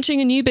you're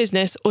launching a new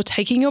business or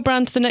taking your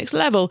brand to the next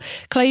level,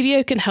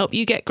 Klaviyo can help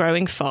you get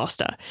growing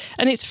faster.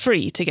 And it's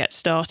free to get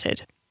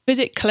started.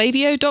 Visit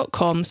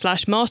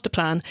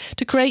klaviyo.com/masterplan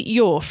to create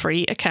your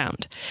free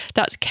account.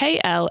 That's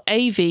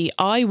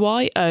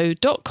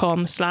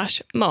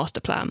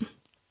klaviyo.com/masterplan.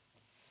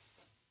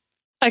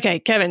 Okay,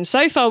 Kevin,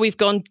 so far we've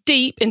gone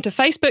deep into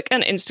Facebook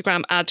and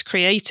Instagram ad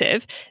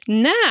creative.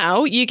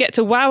 Now you get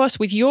to wow us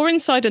with your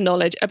insider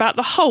knowledge about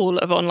the whole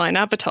of online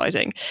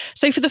advertising.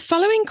 So for the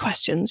following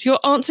questions, your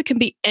answer can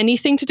be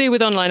anything to do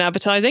with online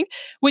advertising,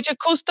 which of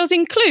course does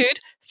include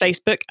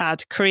Facebook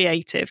ad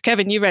creative.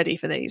 Kevin, you ready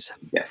for these?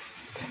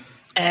 Yes.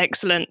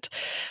 Excellent.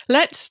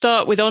 Let's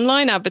start with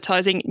online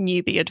advertising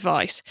newbie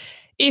advice.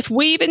 If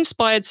we've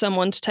inspired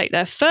someone to take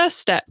their first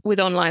step with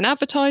online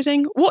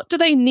advertising, what do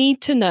they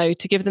need to know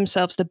to give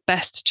themselves the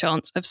best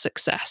chance of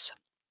success?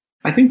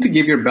 I think to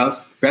give your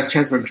best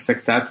chance of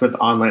success with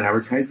online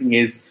advertising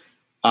is,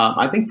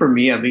 I think for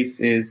me at least,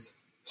 is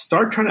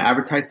start trying to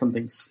advertise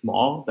something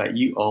small that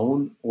you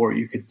own or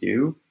you could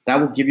do. That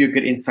will give you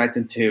good insights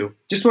into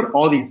just what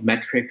all these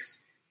metrics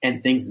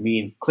and things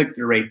mean.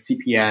 Click-through rate,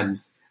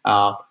 CPMs,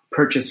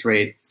 purchase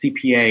rate,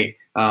 CPA,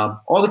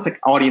 all this like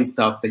audience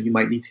stuff that you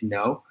might need to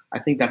know. I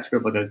think that's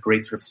sort of like a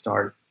great sort of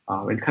start.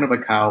 And kind of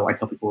like how I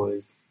tell people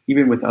is,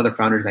 even with other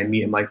founders I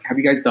meet, I'm like, have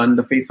you guys done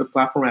the Facebook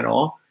platform at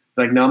all?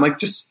 They're like, no. I'm like,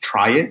 just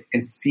try it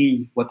and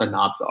see what the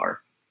knobs are.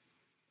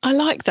 I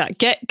like that.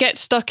 Get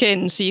stuck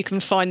in so you can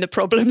find the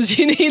problems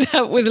you need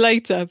help with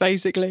later,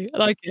 basically. I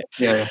like it.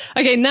 Yeah.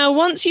 Okay, now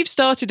once you've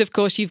started, of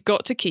course, you've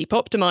got to keep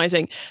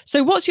optimizing.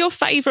 So what's your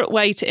favorite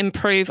way to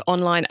improve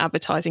online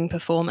advertising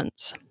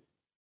performance?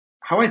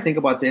 How I think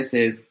about this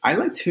is I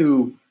like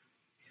to,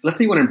 let's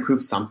say you want to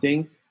improve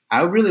something.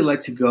 I would really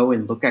like to go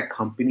and look at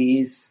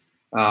companies.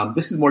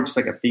 This is more just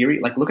like a theory.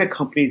 Like look at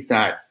companies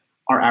that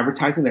are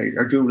advertising that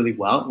are doing really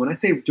well. When I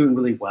say doing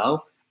really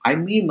well, I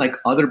mean like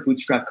other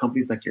bootstrap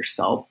companies like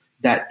yourself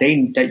that they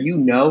need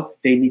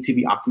to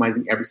be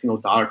optimizing every single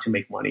dollar to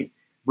make money,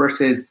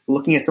 versus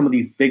looking at some of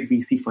these big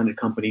VC funded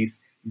companies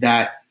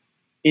that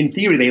in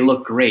theory they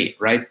look great,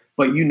 right?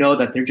 But you know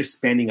that they're just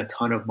spending a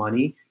ton of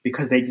money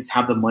because they just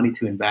have the money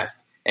to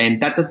invest.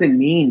 And that doesn't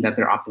mean that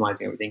they're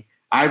optimizing everything.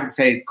 I would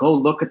say go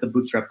look at the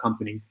bootstrap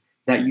companies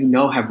that you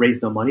know have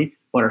raised no money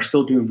but are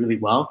still doing really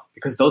well,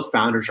 because those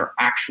founders are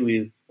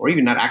actually, or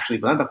even not actually,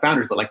 but not the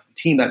founders, but like the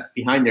team that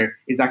behind there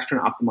is actually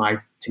trying to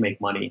optimize to make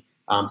money.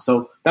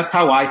 So that's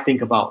how I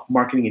think about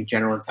marketing in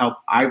general. It's how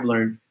I've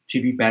learned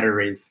to be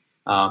better. Is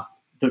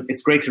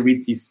it's great to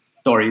read these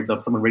stories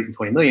of someone raising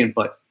 20 million,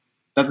 but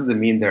that doesn't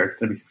mean they're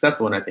going to be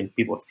successful. And I think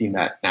people have seen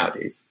that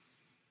nowadays.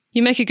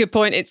 You make a good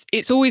point.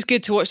 It's always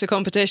good to watch the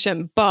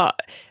competition, but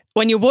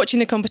when you're watching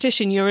the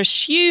competition, you're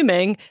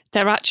assuming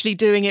they're actually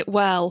doing it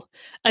well.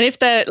 And if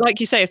they're,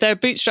 like you say, if they're a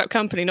bootstrap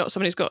company, not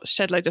someone who's got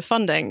shed loads of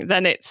funding,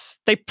 then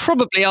they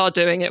probably are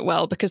doing it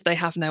well because they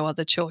have no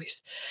other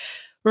choice.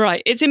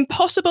 Right. It's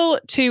impossible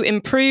to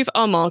improve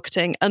our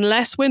marketing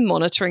unless we're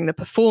monitoring the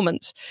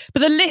performance. But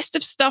the list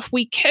of stuff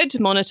we could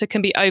monitor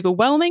can be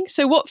overwhelming.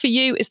 So what for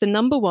you is the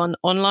number one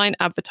online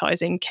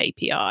advertising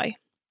KPI?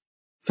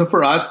 So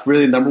for us,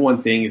 really, the number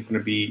one thing is going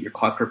to be your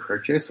cost per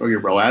purchase, or your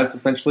ROAS,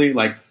 essentially.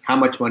 Like, how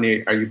much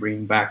money are you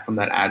bringing back from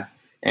that ad?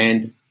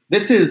 And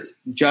this is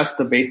just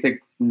the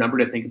basic number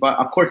to think about.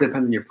 Of course, it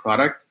depends on your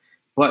product,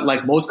 but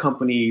like most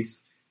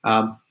companies,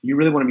 you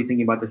really want to be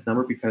thinking about this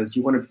number because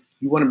you want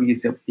to be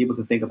able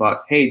to think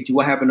about, hey, do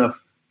I have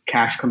enough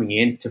cash coming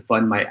in to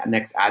fund my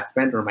next ad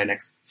spend or my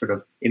next sort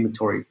of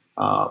inventory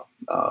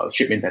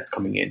shipment that's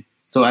coming in?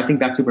 So I think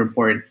that's super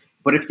important.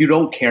 But if you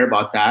don't care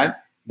about that,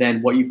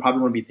 then what you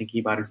probably want to be thinking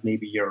about is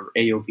maybe your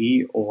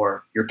AOV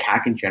or your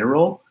CAC in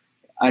general,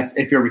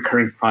 if you're a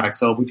recurring product.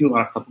 So we do a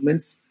lot of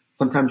supplements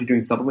sometimes you're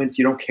doing supplements.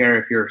 You don't care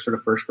if your sort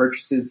of first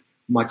purchase is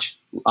much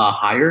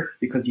higher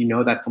because you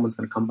know that someone's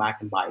going to come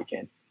back and buy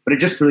again. But it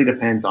just really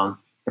depends on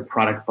the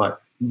product. But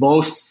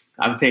most,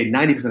 I would say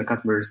 90% of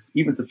customers,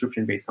 even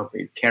subscription-based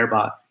companies, care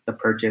about the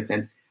purchase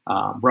and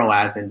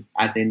ROAS, and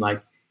as in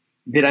like,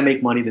 did I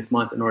make money this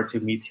month in order to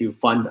me to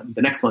fund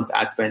the next month's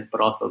ad spend,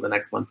 but also the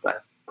next month's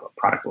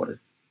product order.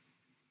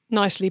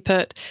 Nicely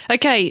put.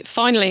 Okay,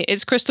 finally,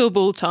 it's crystal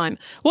ball time.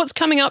 What's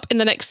coming up in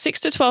the next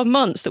 6 to 12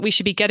 months that we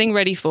should be getting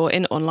ready for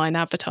in online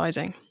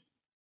advertising?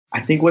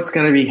 I think what's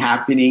going to be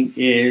happening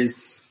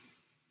is,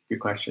 good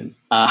question.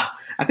 I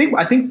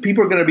think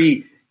people are going to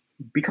be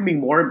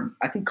becoming more,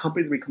 I think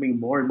companies are becoming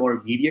more and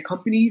more media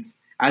companies,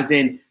 as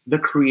in the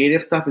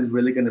creative stuff is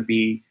really going to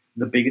be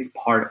the biggest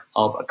part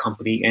of a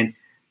company.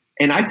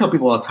 And I tell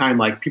people all the time,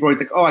 like, people are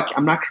always like, oh,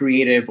 I'm not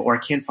creative or I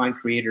can't find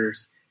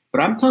creators. But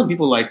I'm telling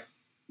people, like,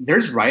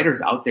 there's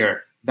writers out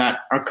there that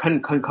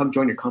can come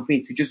join your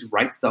company to just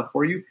write stuff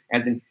for you,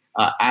 as in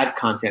ad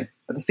content.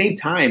 At the same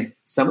time,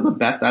 some of the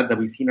best ads that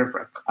we've seen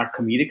are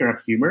comedic or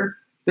have humor.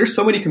 There's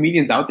so many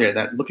comedians out there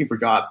that are looking for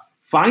jobs.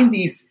 Find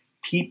these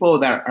people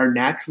that are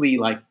naturally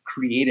like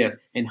creative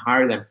and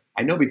hire them.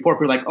 I know before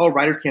people were like, oh,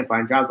 writers can't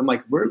find jobs. I'm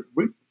like,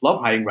 we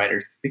love hiring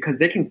writers because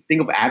they can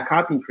think of ad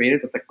copy and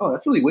creators. It's like, oh,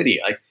 that's really witty.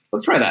 Like,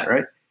 let's try that,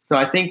 right? So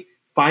I think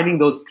finding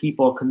those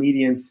people,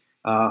 comedians,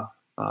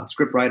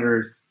 script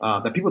writers,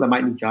 the people that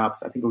might need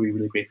jobs, I think will be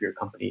really great for your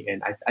company.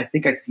 And I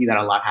think I see that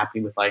a lot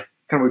happening with, like,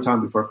 kind of what we were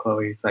talking before,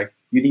 Chloe. It's like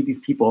you need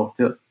these people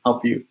to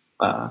help you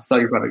sell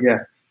your product. Yeah.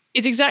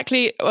 It's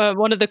exactly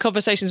one of the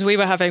conversations we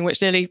were having,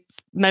 which nearly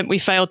meant we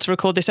failed to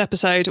record this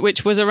episode,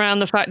 which was around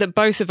the fact that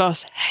both of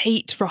us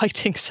hate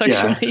writing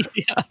social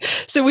media.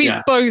 So we've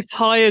both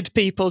hired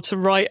people to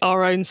write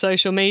our own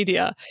social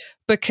media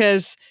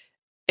because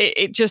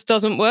it just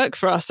doesn't work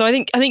for us. So I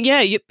think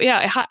it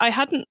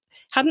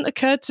hadn't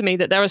occurred to me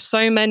that there are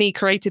so many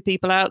creative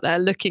people out there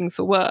looking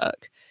for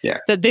work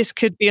that this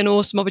could be an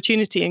awesome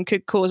opportunity and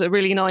could cause a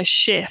really nice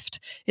shift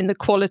in the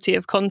quality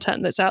of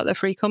content that's out there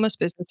for e-commerce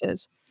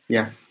businesses.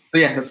 Yeah. So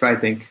that's what I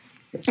think.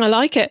 I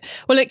like it.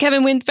 Well, look,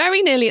 Kevin, we're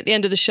very nearly at the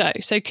end of the show.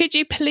 So could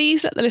you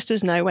please let the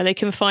listeners know where they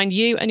can find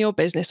you and your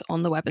business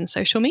on the web and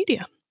social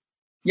media?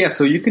 Yeah,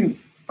 so you can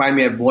find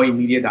me at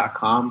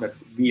voymedia.com. That's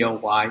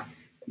VOY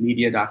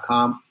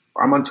media.com.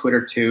 Or I'm on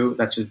Twitter too.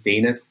 That's just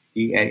Danest,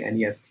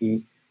 DANEST. If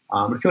you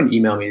want to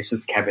email me, it's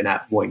just Kevin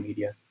at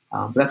voymedia.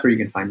 But that's where you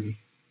can find me.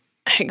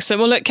 Excellent.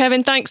 Well, look,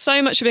 Kevin, thanks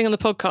so much for being on the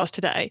podcast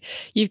today.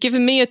 You've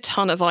given me a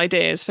ton of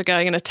ideas for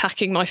going and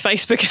attacking my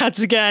Facebook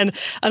ads again.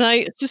 And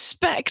I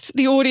suspect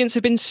the audience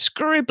have been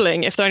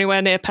scribbling if they're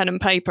anywhere near pen and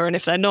paper. And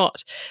if they're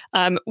not,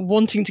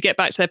 wanting to get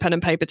back to their pen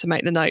and paper to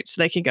make the notes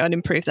so they can go and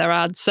improve their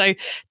ads. So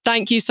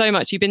thank you so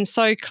much. You've been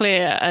so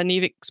clear and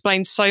you've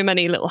explained so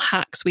many little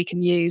hacks we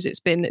can use.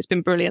 It's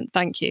been brilliant.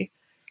 Thank you.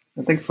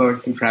 Thanks, Laura.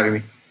 Thanks for having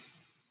me.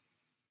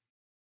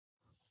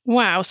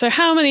 Wow. So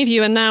how many of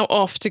you are now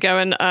off to go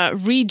and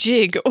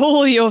rejig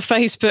all your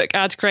Facebook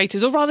ad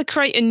creators, or rather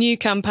create a new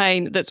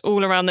campaign that's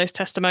all around those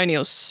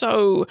testimonials?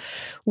 So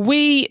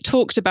we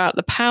talked about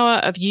the power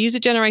of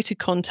user-generated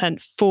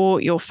content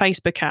for your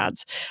Facebook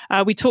ads.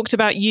 We talked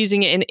about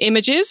using it in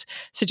images.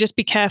 So just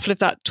be careful of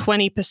that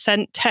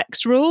 20%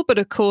 text rule. But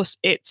of course,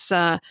 it's...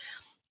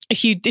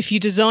 If you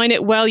design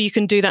it well, you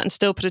can do that and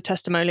still put a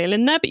testimonial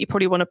in there, but you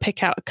probably want to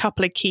pick out a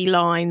couple of key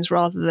lines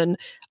rather than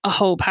a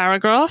whole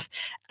paragraph.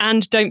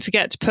 And don't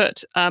forget to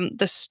put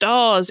the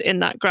stars in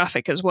that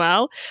graphic as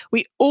well.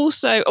 We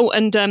also,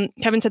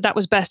 Kevin said that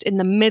was best in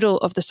the middle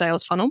of the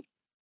sales funnel.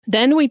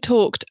 Then we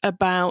talked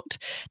about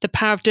the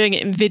power of doing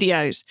it in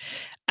videos.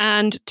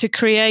 And to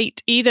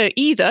create either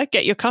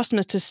get your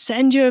customers to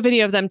send you a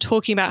video of them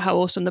talking about how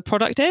awesome the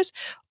product is,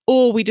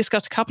 or we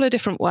discussed a couple of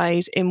different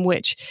ways in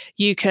which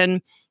you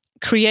can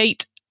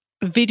create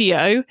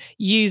video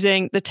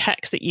using the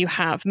text that you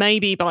have,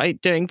 maybe by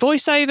doing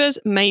voiceovers,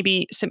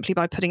 maybe simply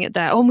by putting it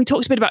there. Oh, and we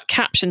talked a bit about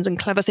captions and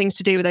clever things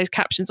to do with those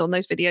captions on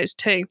those videos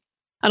too.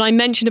 And I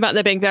mentioned about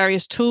there being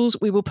various tools.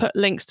 We will put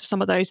links to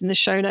some of those in the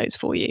show notes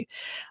for you.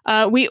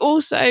 We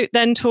also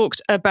then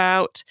talked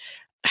about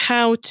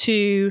how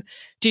to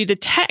do the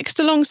text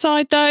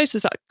alongside those.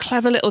 There's that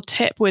clever little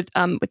tip with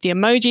the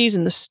emojis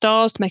and the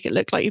stars to make it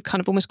look like you've kind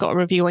of almost got a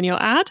review on your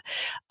ad.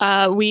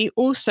 We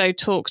also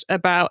talked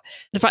about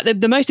the fact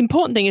that the most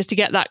important thing is to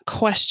get that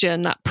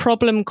question, that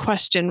problem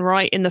question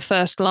right in the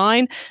first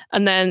line.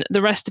 And then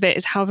the rest of it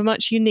is however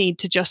much you need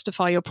to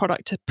justify your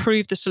product, to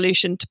prove the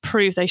solution, to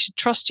prove they should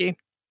trust you.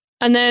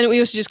 And then we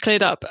also just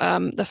cleared up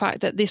the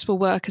fact that this will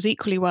work as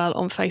equally well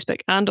on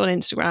Facebook and on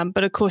Instagram.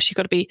 But of course, you've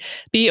got to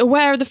be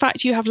aware of the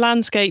fact you have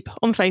landscape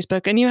on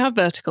Facebook and you have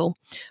vertical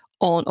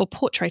or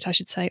portrait, I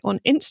should say, on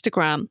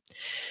Instagram.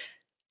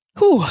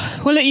 Whew.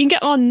 Well, look, you can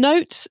get our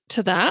notes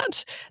to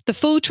that, the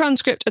full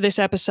transcript of this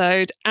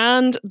episode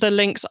and the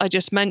links I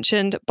just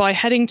mentioned by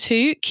heading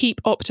to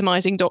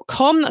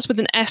keepoptimizing.com. That's with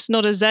an S,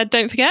 not a Z,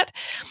 don't forget.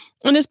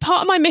 And as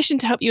part of my mission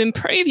to help you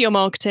improve your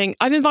marketing,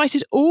 I've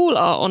invited all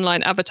our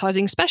online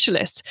advertising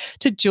specialists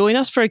to join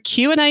us for a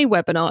Q&A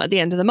webinar at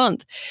the end of the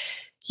month.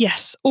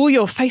 Yes, all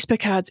your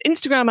Facebook ads,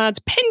 Instagram ads,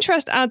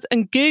 Pinterest ads,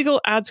 and Google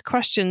ads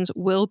questions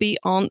will be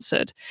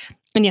answered.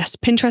 And yes,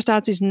 Pinterest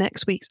ads is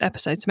next week's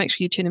episode, so make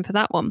sure you tune in for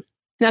that one.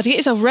 Now, to get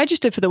yourself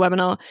registered for the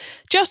webinar,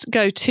 just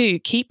go to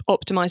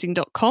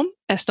keepoptimizing.com,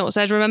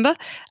 S-not-Z, remember,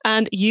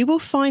 and you will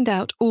find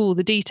out all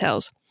the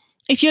details.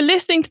 If you're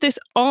listening to this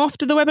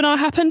after the webinar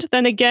happened,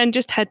 then again,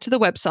 just head to the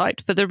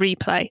website for the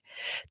replay.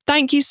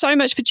 Thank you so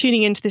much for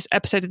tuning into this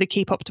episode of the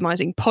Keep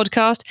Optimizing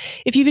podcast.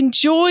 If you've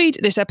enjoyed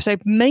this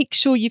episode, make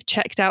sure you've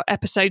checked out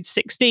episode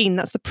 16.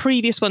 That's the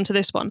previous one to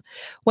this one,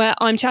 where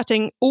I'm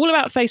chatting all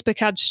about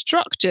Facebook ad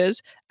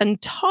structures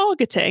and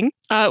targeting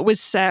with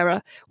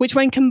Sarah, which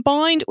when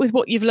combined with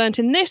what you've learned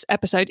in this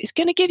episode is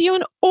going to give you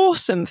an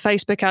awesome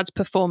Facebook ads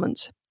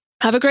performance.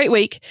 Have a great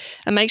week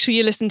and make sure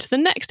you listen to the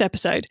next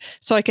episode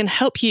so I can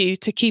help you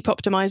to keep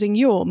optimizing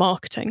your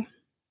marketing.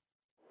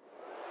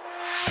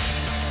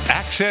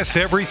 Access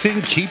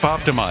everything Keep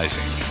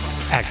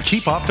Optimizing at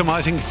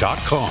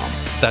keepoptimizing.com.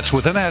 That's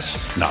with an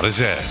S, not a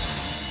Z.